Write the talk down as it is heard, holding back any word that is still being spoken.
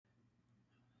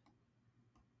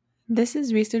This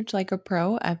is Research Like a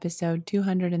Pro, episode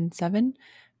 207,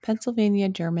 Pennsylvania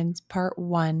Germans, Part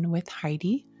 1 with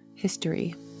Heidi,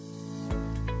 History.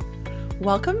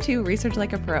 Welcome to Research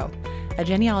Like a Pro, a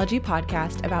genealogy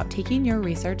podcast about taking your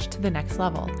research to the next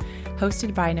level,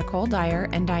 hosted by Nicole Dyer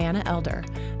and Diana Elder,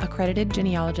 accredited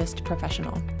genealogist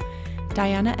professional.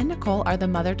 Diana and Nicole are the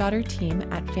mother-daughter team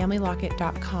at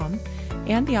FamilyLocket.com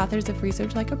and the authors of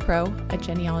Research Like a Pro, a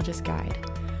genealogist guide.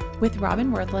 With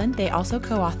Robin Worthland, they also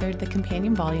co-authored the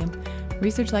companion volume,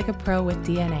 Research Like a Pro with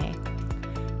DNA.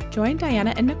 Join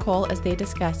Diana and Nicole as they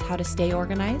discuss how to stay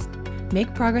organized,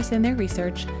 make progress in their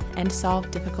research, and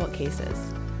solve difficult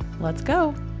cases. Let's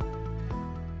go!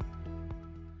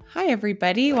 Hi,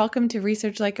 everybody. Welcome to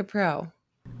Research Like a Pro.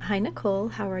 Hi, Nicole.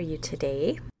 How are you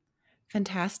today?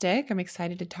 Fantastic. I'm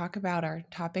excited to talk about our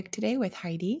topic today with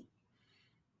Heidi.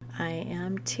 I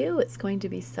am too. It's going to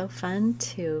be so fun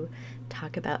to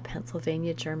talk about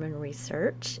Pennsylvania German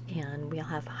research, and we'll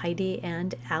have Heidi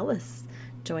and Alice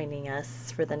joining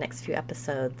us for the next few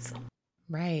episodes.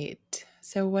 Right.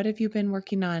 So what have you been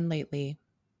working on lately?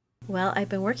 Well, I've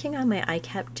been working on my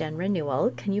ICAP Gen renewal.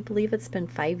 Can you believe it's been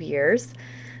 5 years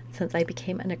since I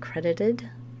became an accredited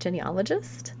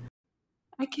genealogist?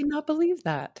 I cannot believe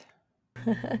that.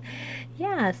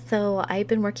 Yeah, so I've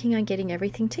been working on getting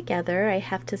everything together. I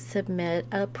have to submit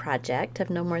a project of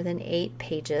no more than 8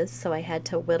 pages, so I had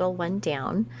to whittle one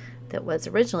down that was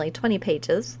originally 20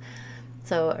 pages.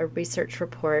 So a research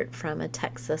report from a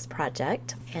Texas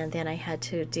project, and then I had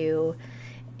to do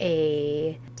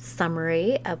a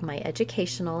summary of my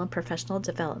educational and professional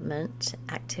development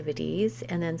activities,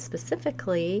 and then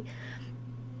specifically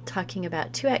talking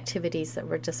about 2 activities that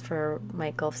were just for my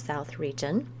Gulf South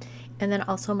region. And then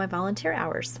also my volunteer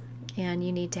hours. And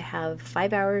you need to have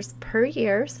 5 hours per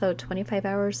year, so 25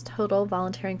 hours total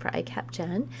volunteering for ICAP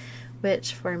Gen,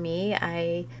 which for me,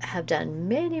 I have done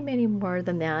many more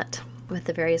than that with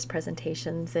the various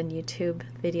presentations and YouTube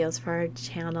videos for our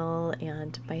channel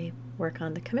and my work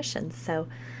on the commission. So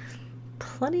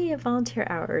plenty of volunteer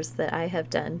hours that I have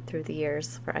done through the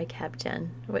years for ICAP Gen,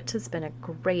 which has been a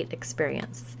great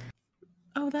experience.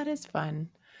 Oh, that is fun.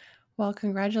 Well,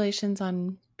 congratulations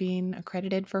on being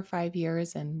accredited for 5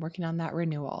 years and working on that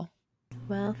renewal.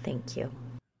 Well, thank you.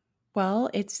 Well,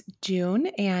 it's June,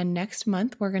 and next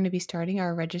month we're going to be starting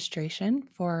our registration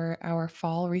for our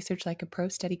fall Research Like a Pro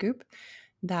study group.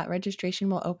 That registration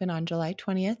will open on July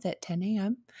 20th at 10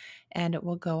 a.m., and it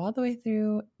will go all the way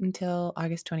through until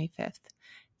August 25th.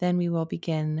 Then we will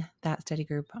begin that study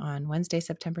group on Wednesday,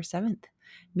 September 7th,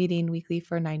 meeting weekly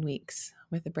for 9 weeks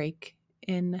with a break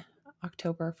in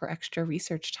October for extra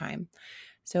research time.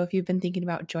 So if you've been thinking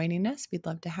about joining us, we'd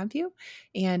love to have you.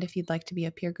 And if you'd like to be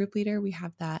a peer group leader, we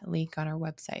have that link on our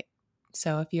website.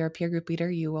 So if you're a peer group leader,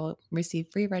 you will receive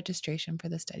free registration for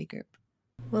the study group.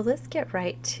 Well, let's get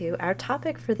right to our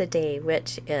topic for the day,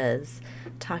 which is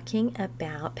talking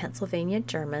about Pennsylvania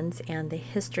Germans and the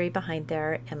history behind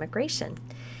their immigration.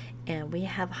 And we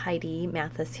have Heidi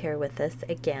Mathis here with us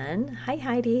again. Hi,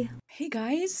 Heidi. Hey,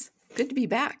 guys. Good to be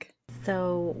back.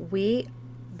 So we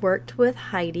worked with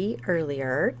Heidi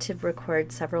earlier to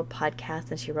record several podcasts,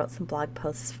 and she wrote some blog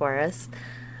posts for us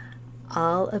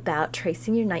all about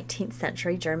tracing your 19th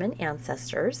century German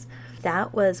ancestors.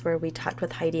 That was where we talked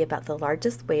with Heidi about the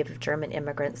largest wave of German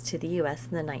immigrants to the U.S.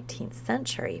 in the 19th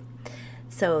century.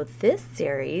 So this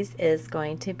series is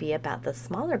going to be about the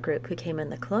smaller group who came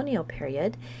in the colonial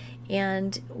period,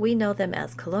 and we know them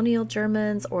as colonial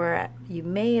Germans, or you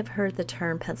may have heard the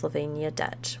term Pennsylvania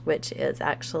Dutch, which is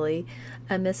actually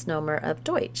a misnomer of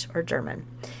Deutsch or German.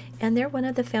 And they're one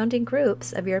of the founding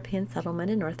groups of European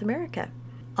settlement in North America.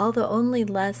 Although only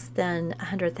less than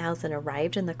 100,000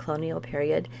 arrived in the colonial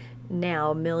period,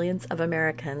 now millions of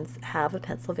Americans have a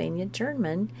Pennsylvania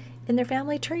German in their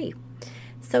family tree.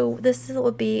 So this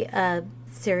will be a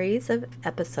series of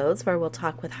episodes where we'll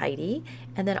talk with Heidi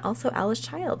and then also Alice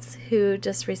Childs, who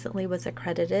just recently was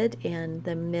accredited in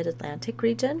the Mid-Atlantic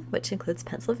region, which includes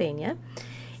Pennsylvania.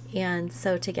 And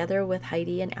so together with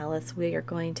Heidi and Alice, we are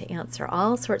going to answer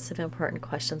all sorts of important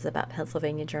questions about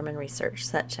Pennsylvania German research,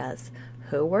 such as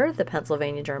who were the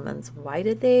Pennsylvania Germans? Why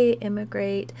did they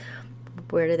immigrate?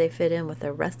 Where do they fit in with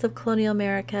the rest of colonial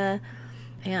America?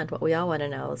 And what we all want to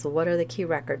know is what are the key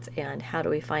records and how do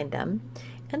we find them?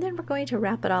 And then we're going to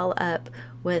wrap it all up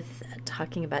with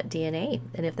talking about DNA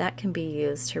and if that can be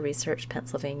used to research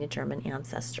Pennsylvania German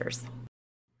ancestors.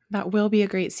 That will be a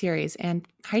great series. And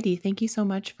Heidi, thank you so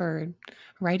much for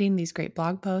writing these great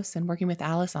blog posts and working with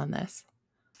Alice on this.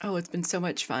 Oh, it's been so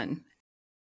much fun.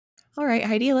 All right,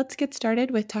 Heidi, let's get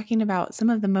started with talking about some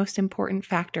of the most important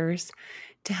factors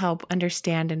to help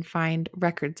understand and find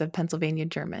records of Pennsylvania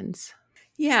Germans.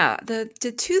 Yeah, the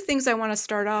two things I want to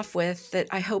start off with that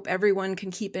I hope everyone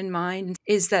can keep in mind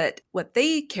is that what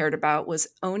they cared about was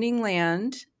owning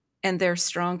land and their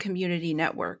strong community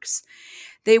networks.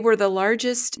 They were the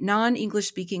largest non-English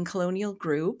speaking colonial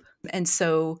group, and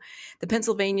so the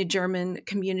Pennsylvania German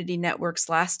community networks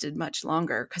lasted much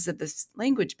longer because of this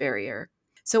language barrier.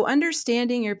 So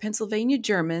understanding your Pennsylvania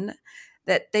German,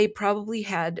 that they probably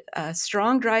had a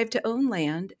strong drive to own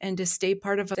land and to stay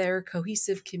part of their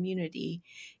cohesive community,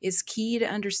 is key to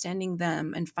understanding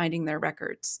them and finding their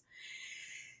records.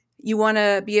 You want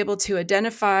to be able to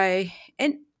identify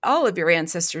all of your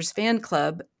ancestors' fan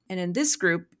club. And in this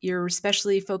group, you're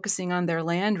especially focusing on their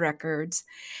land records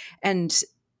and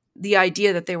the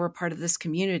idea that they were part of this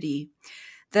community.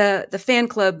 The fan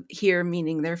club here,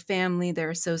 meaning their family, their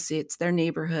associates, their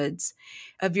neighborhoods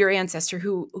of your ancestor,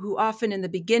 who often in the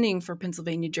beginning for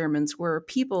Pennsylvania Germans were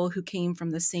people who came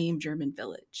from the same German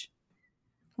village.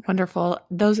 Wonderful.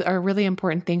 Those are really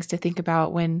important things to think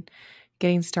about when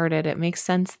getting started. It makes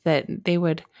sense that they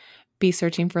would be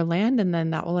searching for land, and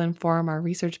then that will inform our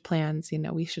research plans.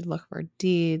 We should look for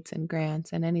deeds and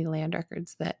grants and any land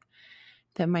records that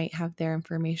might have their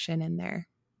information in there.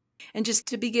 And just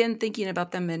to begin thinking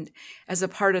about them as a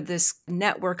part of this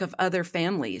network of other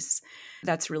families,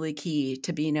 that's really key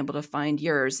to being able to find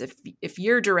yours. If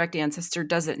your direct ancestor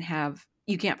doesn't have,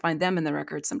 you can't find them in the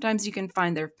records. Sometimes you can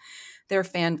find their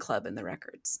fan club in the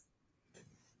records.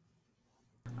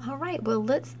 All right, well,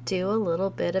 let's do a little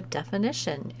bit of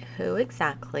definition. Who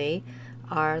exactly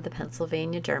are the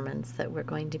Pennsylvania Germans that we're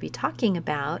going to be talking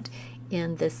about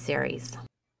in this series?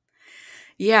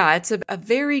 Yeah, it's a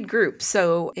varied group,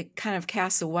 so it kind of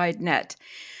casts a wide net.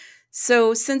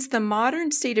 So since the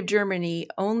modern state of Germany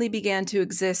only began to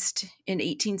exist in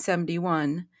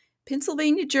 1871,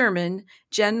 Pennsylvania German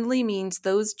generally means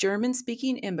those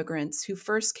German-speaking immigrants who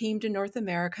first came to North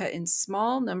America in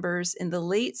small numbers in the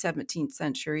late 17th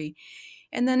century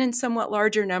and then in somewhat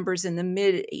larger numbers in the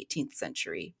mid-18th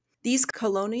century. These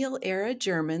colonial era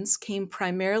Germans came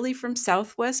primarily from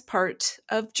southwest part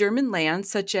of German lands,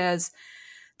 such as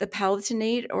the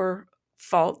Palatinate or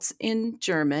Pfalz in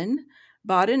German,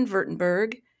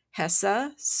 Baden-Württemberg,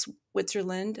 Hesse,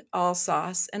 Switzerland,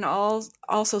 Alsace, and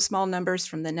also small numbers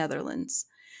from the Netherlands.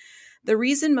 The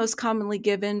reason most commonly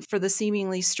given for the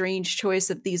seemingly strange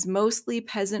choice of these mostly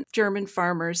peasant German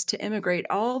farmers to immigrate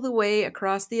all the way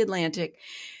across the Atlantic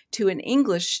to an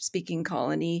English-speaking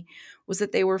colony was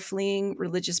that they were fleeing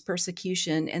religious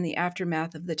persecution in the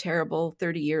aftermath of the terrible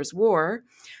 30 Years' War,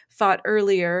 fought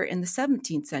earlier in the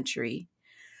 17th century.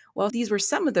 While these were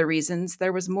some of the reasons,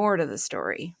 there was more to the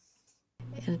story.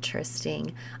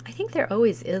 Interesting. I think there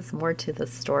always is more to the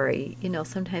story.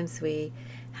 Sometimes we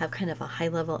have kind of a high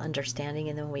level understanding,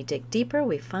 and then when we dig deeper,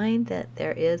 we find that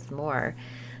there is more.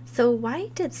 So, why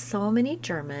did so many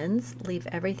Germans leave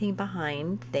everything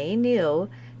behind they knew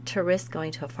to risk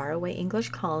going to a faraway English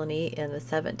colony in the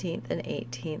 17th and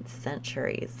 18th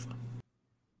centuries?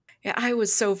 Yeah, I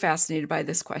was so fascinated by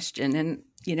this question, and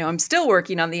I'm still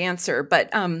working on the answer, but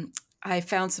I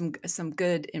found some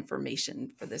good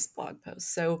information for this blog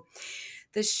post. So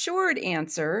the short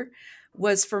answer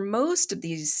was, for most of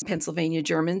these Pennsylvania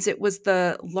Germans, it was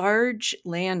the large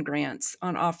land grants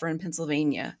on offer in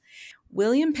Pennsylvania.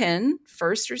 William Penn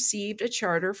first received a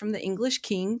charter from the English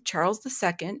King Charles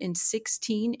II in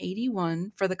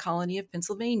 1681 for the colony of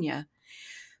Pennsylvania.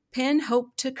 Penn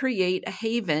hoped to create a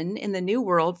haven in the New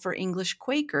World for English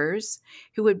Quakers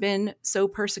who had been so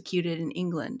persecuted in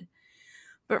England.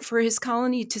 But for his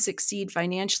colony to succeed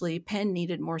financially, Penn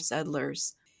needed more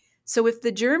settlers. So if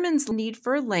the Germans' need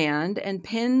for land and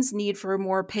Penn's need for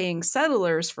more paying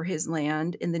settlers for his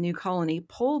land in the new colony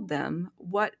pulled them,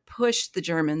 what pushed the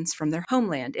Germans from their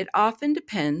homeland? It often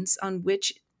depends on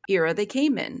which era they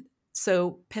came in.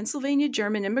 So Pennsylvania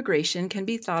German immigration can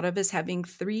be thought of as having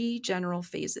three general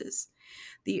phases.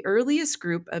 The earliest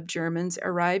group of Germans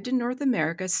arrived in North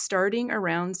America starting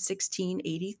around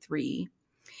 1683.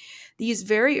 These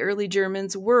very early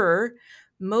Germans were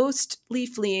mostly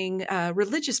fleeing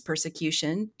religious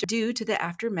persecution due to the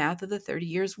aftermath of the 30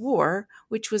 Years' War,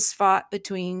 which was fought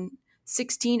between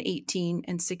 1618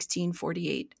 and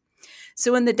 1648.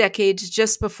 So in the decades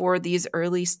just before these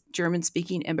early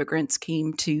German-speaking immigrants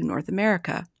came to North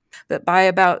America. But by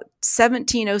about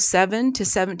 1707 to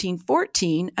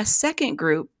 1714, a second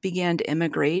group began to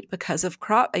immigrate because of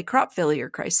a crop failure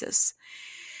crisis.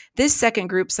 This second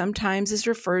group sometimes is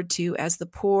referred to as the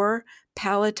Poor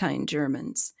Palatine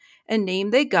Germans, a name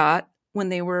they got when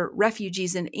they were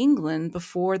refugees in England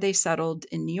before they settled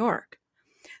in New York.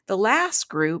 The last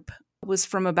group was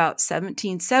from about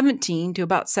 1717 to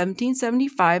about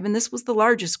 1775, and this was the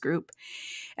largest group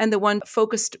and the one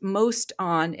focused most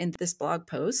on in this blog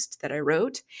post that I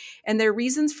wrote. And their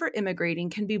reasons for immigrating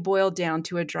can be boiled down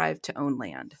to a drive to own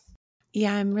land.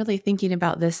 Yeah, I'm really thinking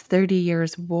about this 30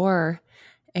 Years' War.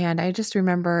 And I just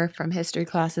remember from history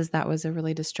classes that was a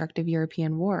really destructive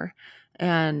European war.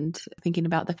 And thinking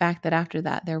about the fact that after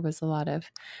that, there was a lot of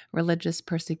religious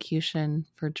persecution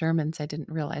for Germans. I didn't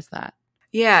realize that.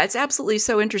 Yeah, it's absolutely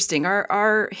so interesting.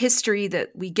 Our history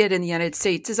that we get in the United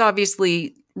States is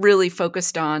obviously really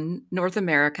focused on North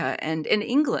America and in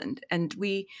England. And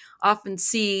we often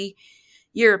see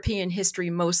European history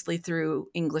mostly through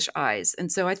English eyes.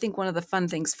 And so I think one of the fun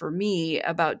things for me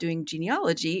about doing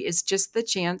genealogy is just the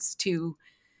chance to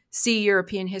see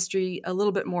European history a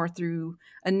little bit more through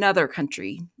another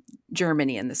country,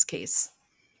 Germany in this case.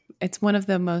 It's one of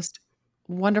the most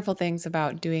wonderful things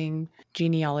about doing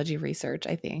genealogy research,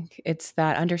 I think. It's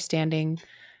that understanding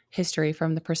history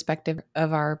from the perspective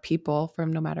of our people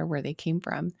from no matter where they came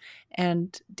from,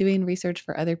 and doing research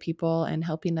for other people and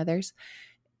helping others.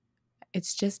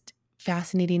 It's just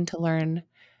fascinating to learn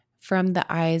from the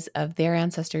eyes of their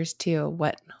ancestors too,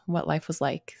 what life was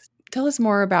like. Tell us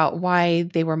more about why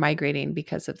they were migrating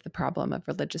because of the problem of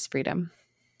religious freedom.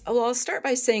 Well, I'll start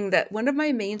by saying that one of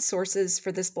my main sources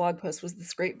for this blog post was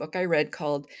this great book I read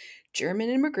called German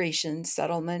Immigration,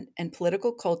 Settlement, and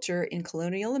Political Culture in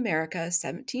Colonial America,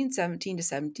 1717 to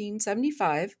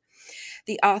 1775.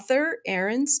 The author,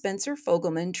 Aaron Spencer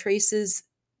Fogelman, traces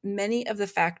many of the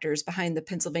factors behind the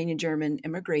Pennsylvania German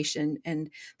immigration and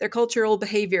their cultural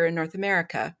behavior in North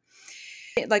America.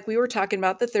 Like we were talking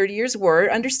about the 30 Years' War,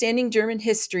 understanding German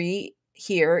history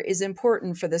here is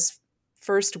important for this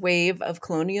first wave of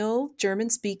colonial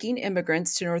German-speaking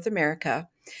immigrants to North America.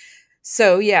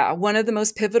 So yeah, one of the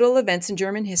most pivotal events in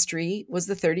German history was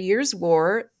the 30 Years'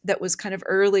 War that was kind of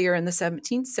earlier in the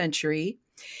 17th century.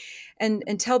 And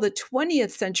until the 20th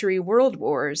century world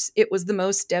wars, it was the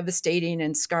most devastating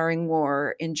and scarring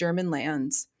war in German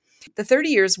lands. The 30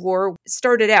 Years' War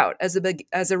started out as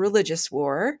a religious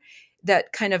war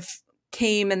that kind of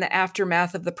came in the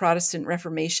aftermath of the Protestant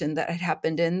Reformation that had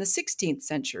happened in the 16th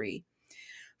century.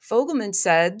 Fogelman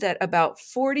said that about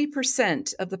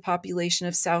 40% of the population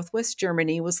of Southwest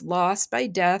Germany was lost by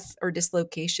death or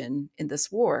dislocation in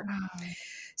this war. Wow.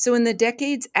 So in the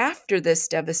decades after this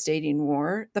devastating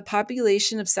war, the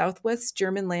population of Southwest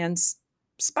German lands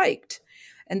spiked.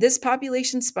 And this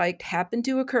population spike happened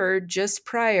to occur just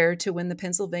prior to when the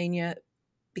Pennsylvania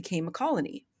became a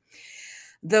colony.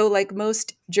 Though, like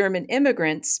most German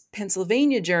immigrants,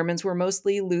 Pennsylvania Germans were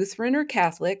mostly Lutheran or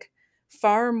Catholic,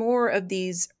 far more of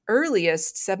these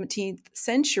earliest 17th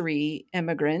century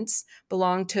immigrants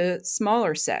belonged to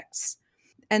smaller sects.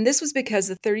 And this was because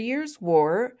the 30 Years'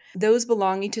 War, those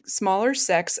belonging to smaller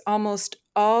sects almost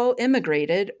all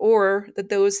immigrated, or that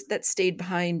those that stayed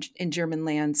behind in German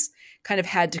lands kind of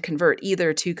had to convert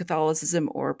either to Catholicism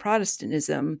or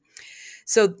Protestantism.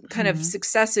 So kind of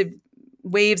successive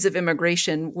waves of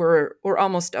immigration were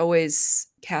almost always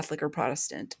Catholic or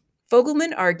Protestant.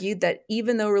 Fogelman argued that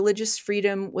even though religious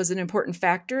freedom was an important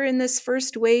factor in this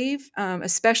first wave,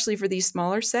 especially for these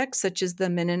smaller sects, such as the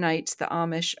Mennonites, the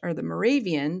Amish, or the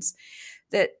Moravians,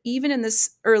 that even in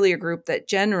this earlier group, that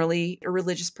generally a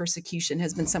religious persecution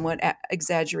has been somewhat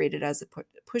exaggerated as a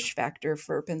push factor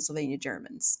for Pennsylvania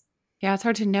Germans. Yeah, it's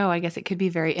hard to know. I guess it could be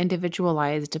very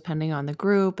individualized depending on the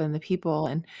group and the people.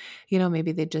 And,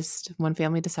 maybe one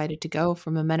family decided to go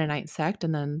from a Mennonite sect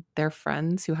and then their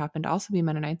friends who happened to also be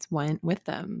Mennonites went with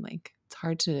them. Like, it's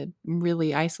hard to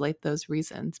really isolate those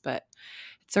reasons, but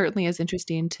it certainly is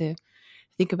interesting to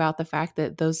think about the fact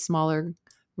that those smaller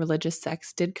religious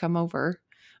sects did come over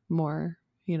more,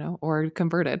 or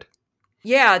converted.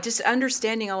 Yeah, just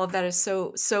understanding all of that is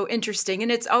so interesting.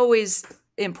 And it's always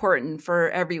important for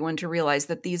everyone to realize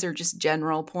that these are just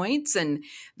general points and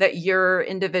that your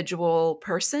individual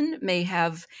person may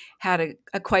have had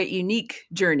a quite unique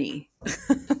journey.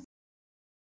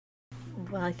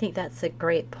 Well, I think that's a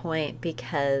great point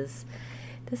because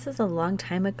this is a long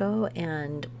time ago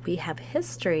and we have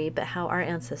history, but how our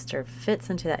ancestor fits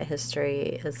into that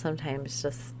history is sometimes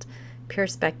just pure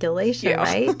speculation,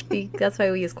 right? That's why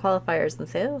we use qualifiers and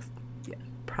say,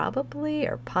 probably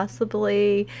or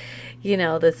possibly,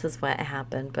 this is what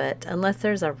happened. But unless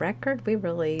there's a record, we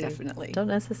really don't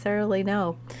necessarily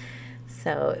know.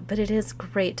 So, but it is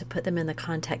great to put them in the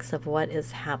context of what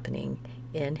is happening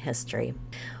in history.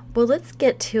 Well, let's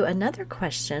get to another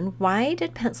question. Why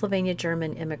did Pennsylvania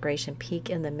German immigration peak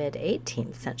in the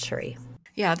mid-18th century?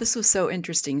 Yeah, this was so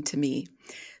interesting to me.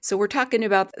 So we're talking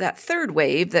about that third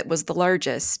wave that was the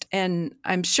largest. And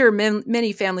I'm sure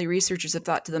many family researchers have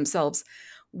thought to themselves,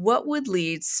 what would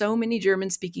lead so many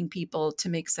German-speaking people to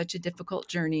make such a difficult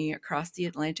journey across the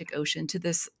Atlantic Ocean to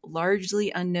this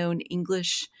largely unknown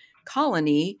English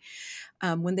colony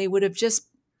when they would have just,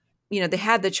 they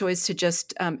had the choice to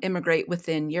just immigrate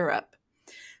within Europe?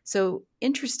 So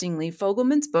interestingly,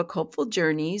 Fogelman's book, Hopeful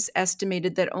Journeys,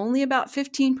 estimated that only about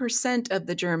 15% of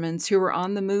the Germans who were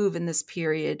on the move in this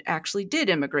period actually did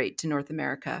immigrate to North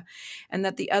America, and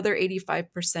that the other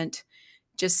 85%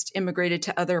 just immigrated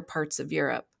to other parts of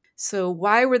Europe. So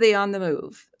why were they on the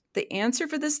move? The answer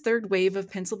for this third wave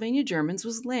of Pennsylvania Germans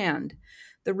was land.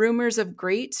 The rumors of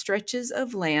great stretches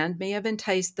of land may have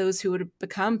enticed those who would have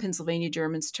become Pennsylvania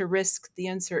Germans to risk the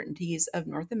uncertainties of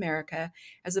North America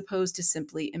as opposed to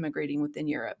simply immigrating within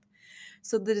Europe.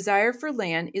 So the desire for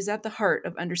land is at the heart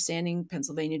of understanding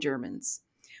Pennsylvania Germans.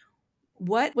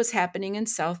 What was happening in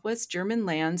Southwest German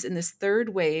lands in this third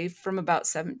wave from about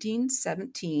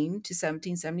 1717 to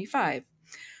 1775?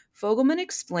 Fogelman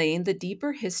explained the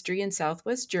deeper history in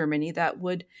Southwest Germany that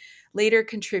would later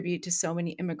contribute to so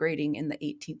many immigrating in the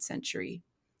 18th century.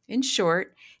 In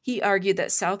short, he argued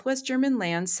that Southwest German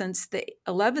lands since the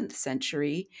 11th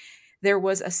century, there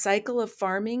was a cycle of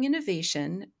farming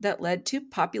innovation that led to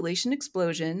population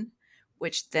explosion,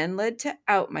 which then led to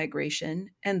outmigration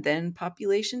and then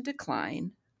population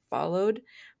decline, followed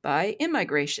by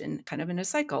immigration, kind of in a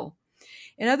cycle.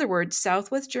 In other words,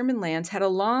 Southwest German lands had a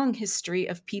long history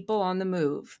of people on the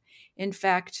move. In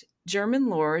fact, German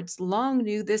lords long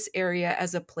knew this area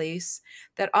as a place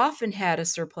that often had a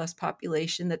surplus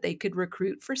population that they could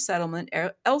recruit for settlement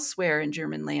elsewhere in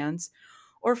German lands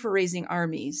or for raising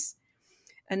armies.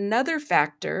 Another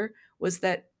factor was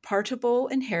that partible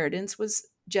inheritance was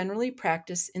generally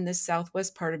practiced in this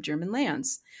southwest part of German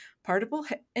lands. Partible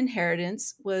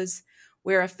inheritance was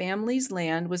where a family's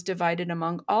land was divided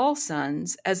among all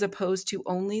sons as opposed to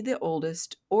only the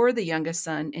oldest or the youngest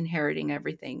son inheriting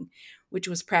everything, which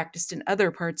was practiced in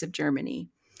other parts of Germany.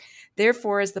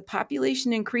 Therefore, as the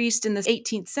population increased in the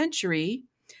 18th century,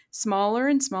 smaller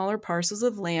and smaller parcels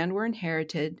of land were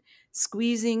inherited,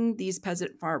 squeezing these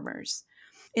peasant farmers.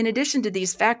 In addition to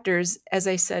these factors, as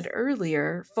I said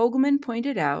earlier, Fogelman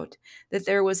pointed out that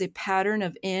there was a pattern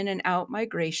of in and out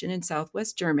migration in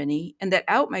Southwest Germany, and that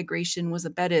out migration was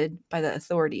abetted by the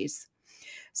authorities.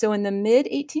 So in the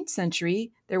mid-18th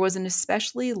century, there was an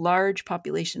especially large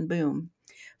population boom.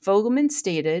 Fogelman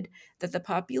stated that the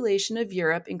population of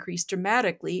Europe increased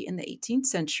dramatically in the 18th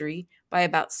century by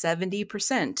about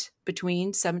 70% between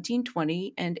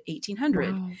 1720 and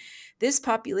 1800. Wow. This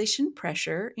population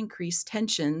pressure increased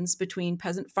tensions between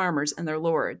peasant farmers and their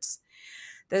lords.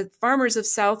 The farmers of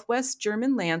Southwest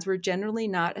German lands were generally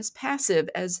not as passive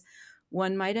as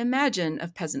one might imagine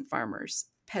of peasant farmers.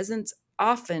 Peasants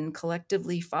often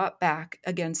collectively fought back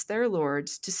against their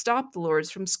lords to stop the lords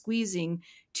from squeezing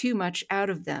too much out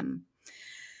of them.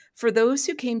 For those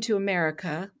who came to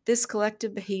America, this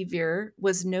collective behavior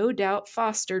was no doubt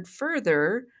fostered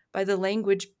further by the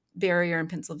language barrier in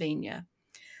Pennsylvania.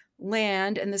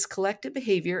 Land and this collective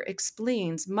behavior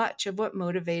explains much of what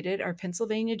motivated our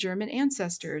Pennsylvania German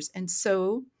ancestors, and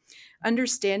so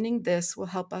understanding this will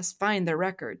help us find their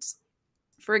records.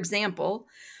 For example,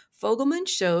 Fogelman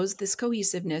shows this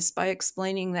cohesiveness by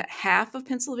explaining that half of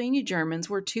Pennsylvania Germans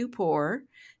were too poor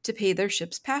to pay their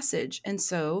ship's passage, and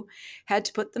so had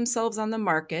to put themselves on the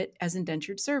market as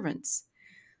indentured servants.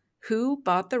 Who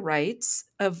bought the rights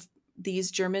of these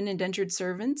German indentured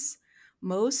servants?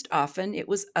 Most often, it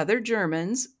was other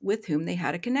Germans with whom they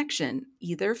had a connection,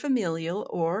 either familial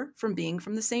or from being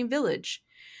from the same village.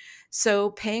 So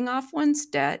paying off one's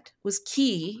debt was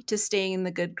key to staying in the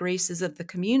good graces of the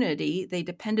community they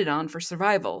depended on for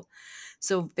survival.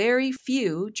 So very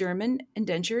few German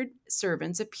indentured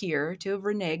servants appear to have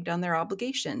reneged on their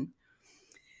obligation.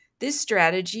 This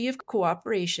strategy of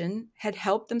cooperation had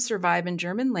helped them survive in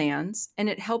German lands, and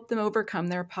it helped them overcome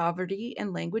their poverty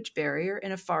and language barrier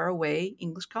in a faraway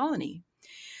English colony.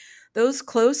 Those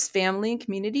close family and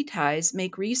community ties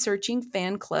make researching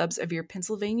fan clubs of your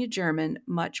Pennsylvania German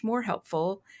much more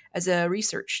helpful as a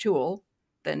research tool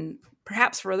than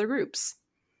perhaps for other groups.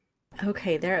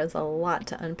 Okay, there is a lot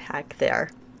to unpack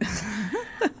there.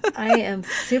 I am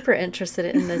super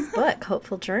interested in this book,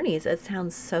 Hopeful Journeys. It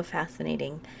sounds so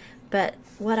fascinating. But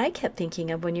what I kept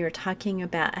thinking of when you were talking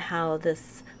about how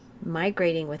this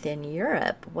migrating within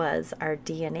Europe was our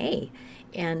DNA.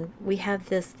 And we have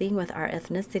this thing with our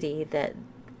ethnicity that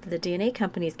the DNA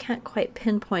companies can't quite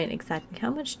pinpoint exactly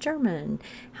how much German,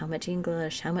 how much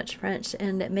English, how much French.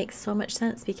 And it makes so much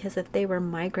sense because if they were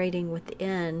migrating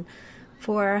within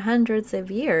for hundreds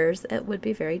of years, it would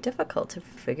be very difficult to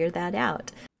figure that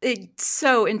out. It's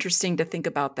so interesting to think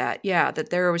about that. Yeah,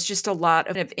 that there was just a lot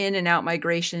of in and out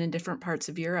migration in different parts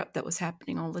of Europe that was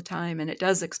happening all the time. And it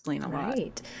does explain a lot.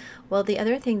 Right. Well, the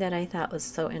other thing that I thought was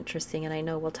so interesting, and I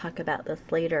know we'll talk about this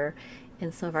later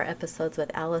in some of our episodes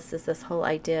with Alice, is this whole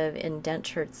idea of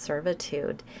indentured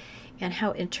servitude, and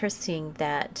how interesting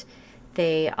that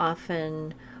they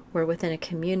often were within a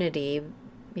community,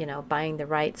 you know, buying the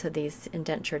rights of these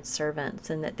indentured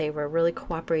servants, and that they were really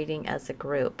cooperating as a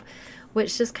group,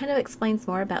 which just kind of explains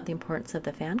more about the importance of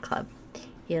the fan club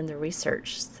in the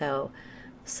research. So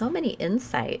many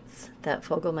insights that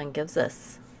Fogelman gives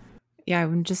us. Yeah,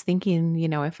 I'm just thinking,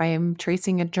 if I am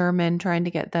tracing a German, trying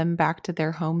to get them back to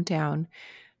their hometown,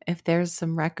 if there's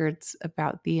some records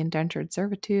about the indentured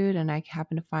servitude and I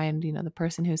happen to find, the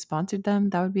person who sponsored them,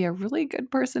 that would be a really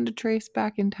good person to trace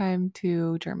back in time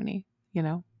to Germany.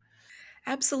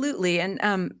 Absolutely.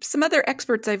 And some other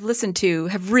experts I've listened to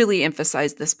have really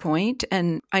emphasized this point.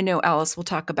 And I know Alice will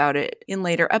talk about it in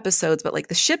later episodes, but like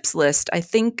the ships list, I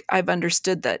think I've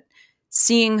understood that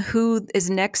seeing who is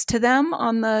next to them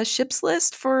on the ships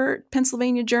list for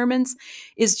Pennsylvania Germans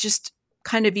is just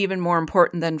kind of even more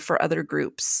important than for other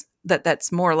groups,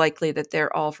 that's more likely that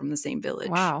they're all from the same village.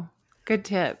 Wow. Good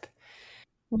tip.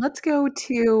 Let's go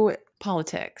to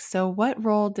politics. So what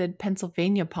role did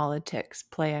Pennsylvania politics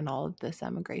play in all of this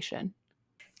emigration?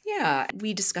 Yeah,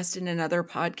 we discussed in another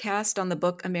podcast on the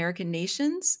book American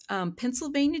Nations.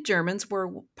 Pennsylvania Germans were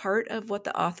part of what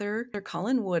the author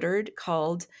Colin Woodard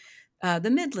called the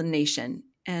Midland Nation.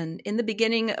 And in the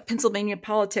beginning, Pennsylvania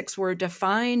politics were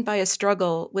defined by a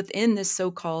struggle within this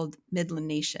so-called Midland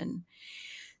Nation.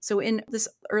 So in this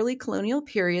early colonial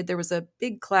period, there was a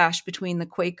big clash between the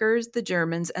Quakers, the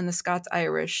Germans, and the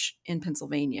Scots-Irish in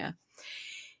Pennsylvania.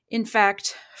 In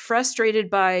fact, frustrated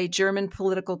by German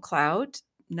political clout,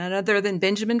 none other than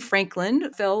Benjamin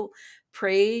Franklin fell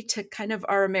prey to kind of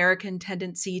our American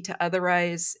tendency to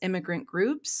otherize immigrant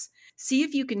groups. See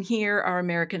if you can hear our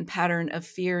American pattern of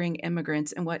fearing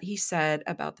immigrants and what he said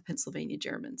about the Pennsylvania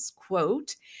Germans.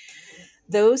 Quote,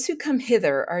 "Those who come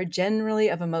hither are generally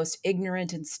of a most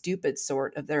ignorant and stupid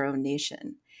sort of their own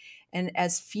nation, and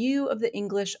as few of the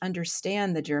English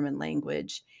understand the German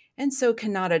language, and so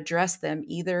cannot address them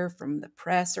either from the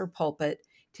press or pulpit,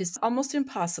 'tis almost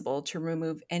impossible to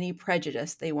remove any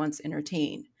prejudice they once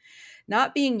entertain.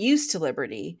 Not being used to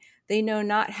liberty, they know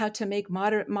not how to make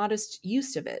modest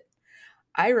use of it.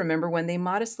 I remember when they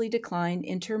modestly declined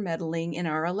intermeddling in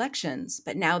our elections,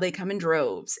 but now they come in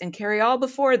droves and carry all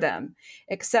before them,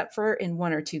 except for in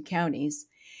one or two counties.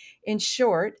 In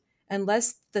short,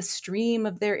 unless the stream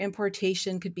of their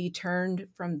importation could be turned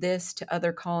from this to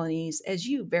other colonies, as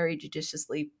you very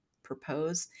judiciously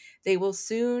propose, they will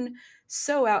soon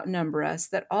so outnumber us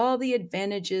that all the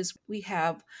advantages we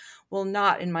have will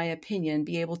not, in my opinion,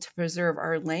 be able to preserve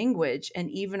our language, and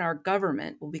even our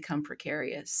government will become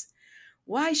precarious.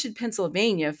 Why should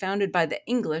Pennsylvania, founded by the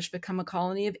English, become a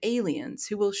colony of aliens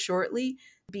who will shortly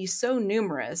be so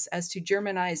numerous as to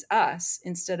Germanize us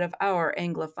instead of our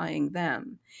Anglifying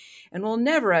them, and will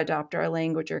never adopt our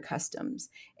language or customs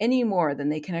any more than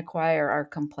they can acquire our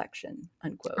complexion,"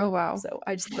 unquote. Oh, wow. So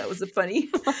I just thought that was a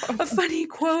funny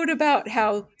quote about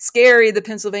how scary the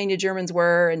Pennsylvania Germans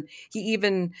were. And he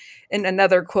even, in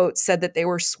another quote, said that they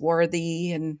were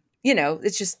swarthy. And,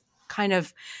 it's just kind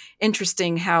of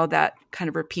interesting how that kind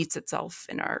of repeats itself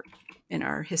in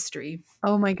our history.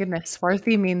 Oh my goodness.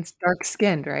 Swarthy means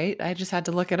dark-skinned, right? I just had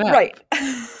to look it up. Right.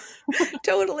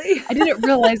 Totally. I didn't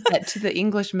realize that to the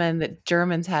Englishmen that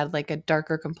Germans had like a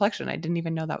darker complexion. I didn't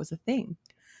even know that was a thing.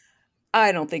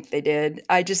 I don't think they did.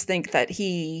 I just think that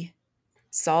he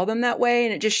saw them that way.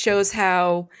 And it just shows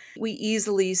how we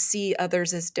easily see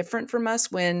others as different from us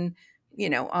when,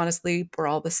 honestly, we're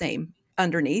all the same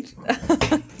underneath.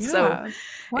 So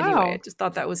anyway, I just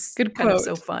thought that was good kind quote. Of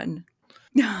so fun.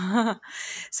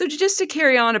 So just to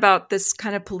carry on about this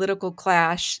kind of political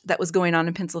clash that was going on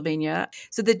in Pennsylvania.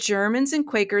 So the Germans and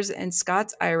Quakers and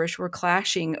Scots-Irish were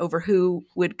clashing over who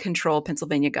would control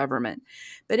Pennsylvania government.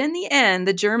 But in the end,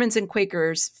 the Germans and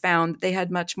Quakers found they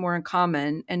had much more in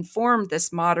common and formed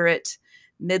this moderate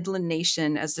Midland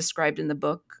nation as described in the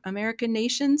book American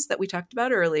Nations that we talked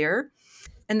about earlier.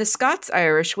 And the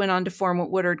Scots-Irish went on to form what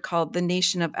Woodard called the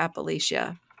Nation of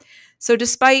Appalachia. So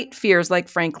despite fears like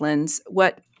Franklin's,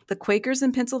 what the Quakers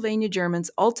and Pennsylvania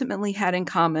Germans ultimately had in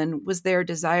common was their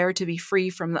desire to be free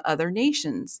from the other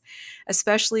nations,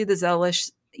 especially the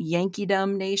zealous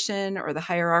Yankeedom nation or the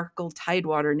hierarchical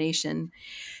Tidewater nation.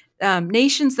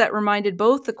 nations that reminded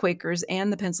both the Quakers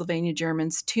and the Pennsylvania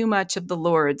Germans too much of the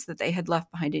lords that they had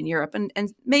left behind in Europe, and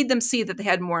made them see that they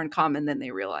had more in common than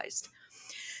they realized.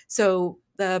 So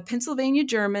the Pennsylvania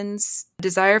Germans'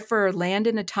 desire for land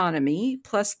and autonomy,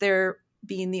 plus their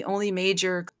being the only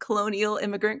major colonial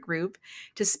immigrant group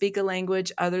to speak a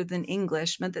language other than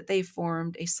English, meant that they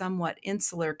formed a somewhat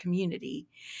insular community.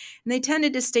 And they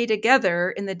tended to stay together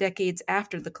in the decades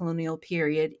after the colonial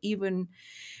period, even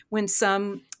when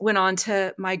some went on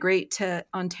to migrate to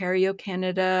Ontario,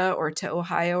 Canada, or to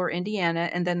Ohio or Indiana,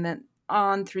 and then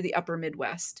on through the upper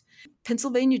Midwest.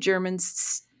 Pennsylvania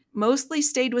Germans mostly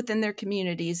stayed within their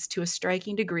communities to a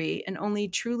striking degree and only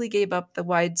truly gave up the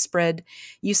widespread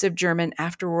use of German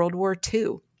after World War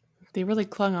II. They really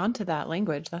clung on to that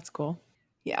language. That's cool.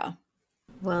 Yeah.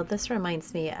 Well, this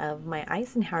reminds me of my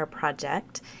Eisenhower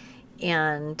project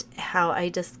and how I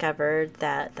discovered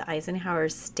that the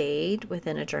Eisenhowers stayed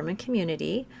within a German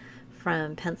community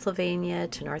from Pennsylvania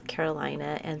to North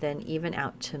Carolina and then even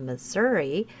out to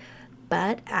Missouri.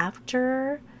 But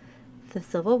after the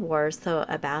Civil War, so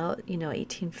about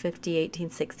 1850,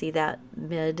 1860, that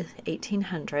mid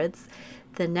 1800s,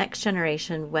 the next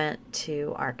generation went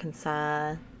to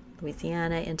Arkansas,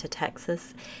 Louisiana, into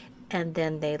Texas, and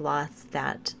then they lost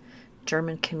that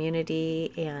German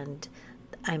community, and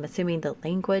I'm assuming the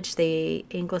language, they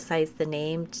anglicized the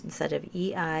name. Instead of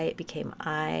EI, it became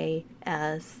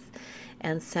IS.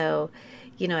 And so,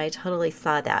 I totally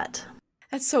saw that.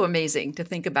 That's so amazing to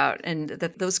think about, and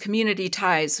that those community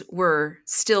ties were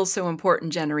still so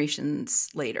important generations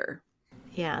later.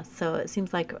 Yeah, so it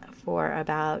seems like for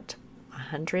about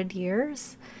 100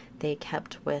 years, they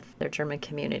kept with their German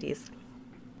communities.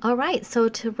 All right, so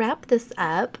to wrap this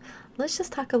up, let's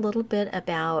just talk a little bit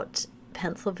about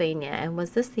Pennsylvania. And was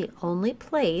this the only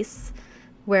place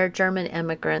where German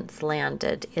immigrants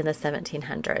landed in the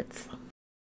 1700s?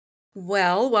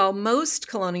 Well, while most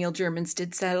colonial Germans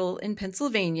did settle in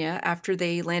Pennsylvania after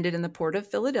they landed in the port of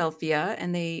Philadelphia,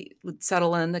 and they would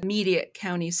settle in the immediate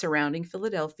county surrounding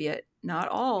Philadelphia, not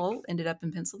all ended up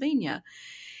in Pennsylvania.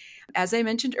 As I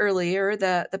mentioned earlier,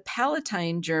 the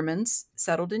Palatine Germans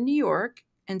settled in New York.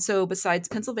 And so besides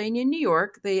Pennsylvania and New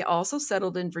York, they also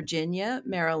settled in Virginia,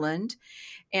 Maryland,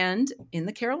 and in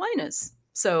the Carolinas.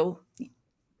 So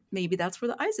maybe that's where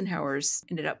the Eisenhowers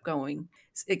ended up going.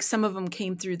 Some of them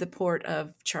came through the port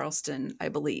of Charleston, I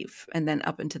believe, and then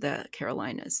up into the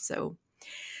Carolinas.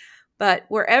 But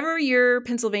wherever your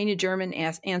Pennsylvania German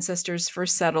ancestors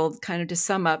first settled, kind of to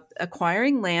sum up,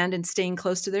 acquiring land and staying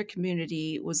close to their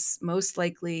community was most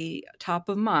likely top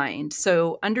of mind.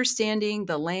 So understanding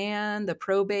the land, the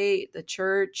probate, the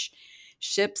church,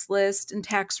 ships list, and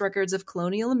tax records of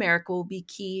colonial America will be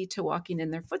key to walking in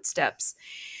their footsteps.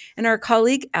 And our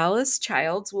colleague Alice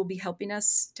Childs will be helping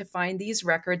us to find these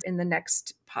records in the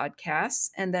next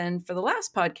podcast. And then for the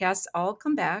last podcast, I'll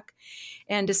come back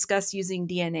and discuss using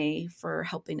DNA for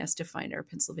helping us to find our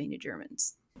Pennsylvania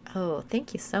Germans. Oh,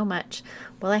 thank you so much.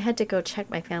 Well, I had to go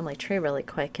check my family tree really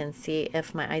quick and see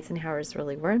if my Eisenhowers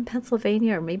really were in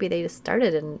Pennsylvania, or maybe they just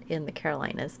started in the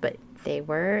Carolinas, but they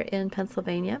were in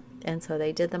Pennsylvania. And so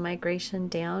they did the migration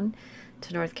down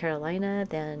to North Carolina.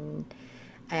 Then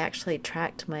I actually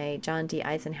tracked my John D.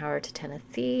 Eisenhower to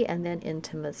Tennessee and then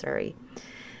into Missouri.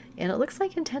 And it looks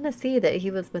like in Tennessee that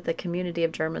he was with a community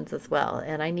of Germans as well.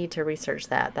 And I need to research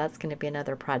that. That's going to be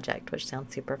another project, which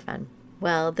sounds super fun.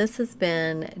 Well, this has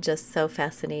been just so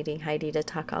fascinating, Heidi, to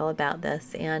talk all about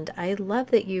this. And I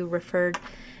love that you referred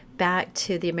back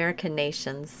to the American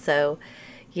nations. So,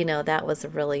 that was a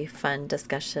really fun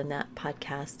discussion, that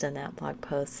podcast and that blog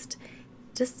post.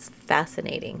 Just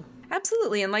fascinating.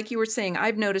 Absolutely. And like you were saying,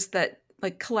 I've noticed that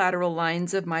collateral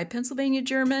lines of my Pennsylvania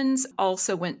Germans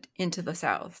also went into the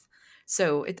South.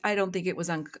 So I don't think it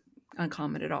was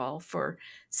uncommon at all for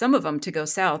some of them to go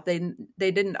south. They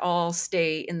didn't all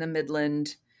stay in the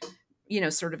Midland,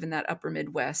 sort of in that upper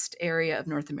Midwest area of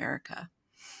North America.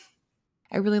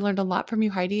 I really learned a lot from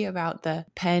you, Heidi, about the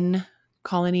Penn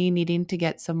colony needing to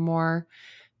get some more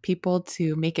people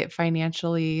to make it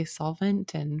financially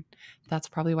solvent. And that's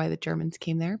probably why the Germans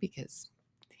came there, because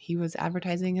he was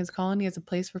advertising his colony as a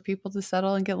place for people to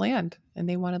settle and get land, and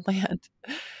they wanted land.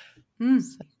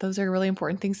 So those are really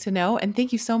important things to know. And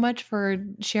thank you so much for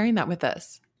sharing that with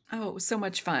us. Oh, it was so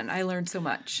much fun. I learned so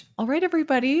much. All right,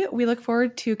 everybody. We look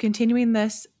forward to continuing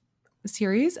this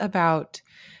series about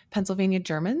Pennsylvania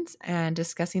Germans and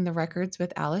discussing the records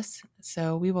with Alice.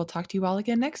 So we will talk to you all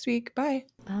again next week. Bye.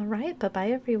 All right.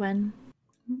 Bye-bye, everyone.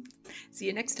 See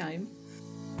you next time.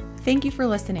 Thank you for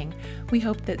listening. We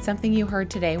hope that something you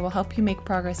heard today will help you make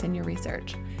progress in your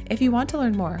research. If you want to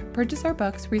learn more, purchase our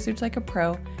books, Research Like a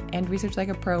Pro and Research Like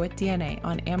a Pro with DNA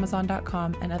on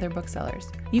Amazon.com and other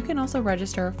booksellers. You can also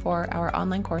register for our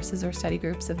online courses or study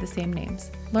groups of the same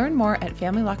names. Learn more at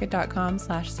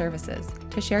familylocket.com/services.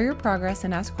 To share your progress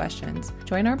and ask questions,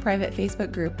 join our private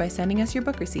Facebook group by sending us your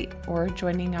book receipt or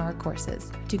joining our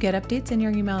courses. To get updates in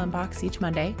your email inbox each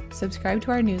Monday, subscribe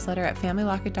to our newsletter at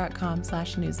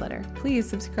familylocket.com/newsletter. Please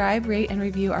subscribe, rate, and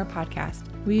review our podcast.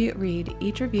 We read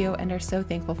each review and are so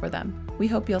thankful for them. We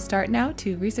hope you'll start now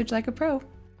to research like a pro.